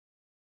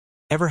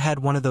Ever had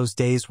one of those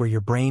days where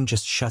your brain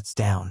just shuts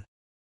down?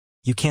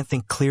 You can't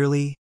think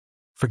clearly,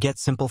 forget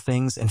simple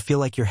things, and feel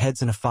like your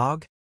head's in a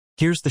fog?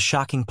 Here's the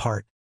shocking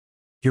part.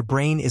 Your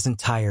brain isn't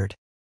tired.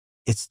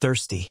 It's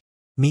thirsty.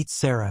 Meet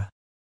Sarah.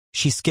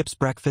 She skips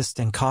breakfast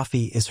and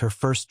coffee is her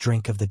first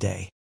drink of the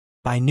day.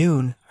 By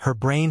noon, her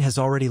brain has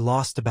already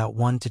lost about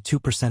 1 to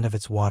 2% of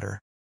its water,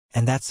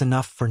 and that's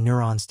enough for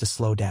neurons to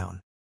slow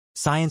down.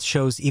 Science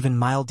shows even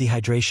mild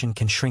dehydration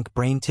can shrink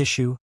brain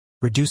tissue,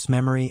 reduce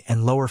memory,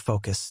 and lower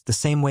focus, the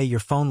same way your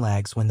phone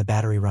lags when the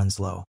battery runs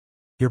low.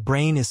 Your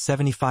brain is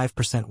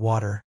 75%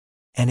 water,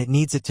 and it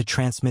needs it to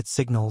transmit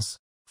signals,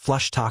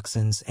 flush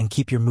toxins, and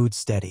keep your mood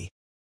steady.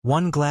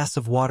 1 glass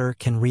of water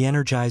can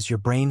re-energize your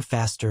brain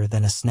faster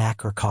than a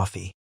snack or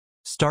coffee.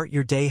 Start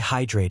your day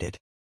hydrated,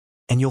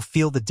 and you'll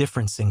feel the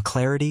difference in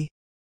clarity,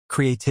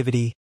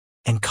 creativity,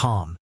 and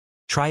calm.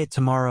 Try it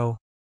tomorrow.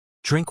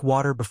 Drink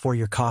water before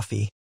your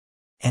coffee,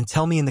 and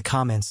tell me in the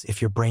comments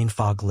if your brain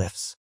fog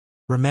lifts.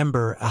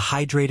 Remember, a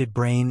hydrated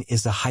brain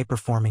is a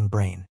high-performing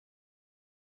brain.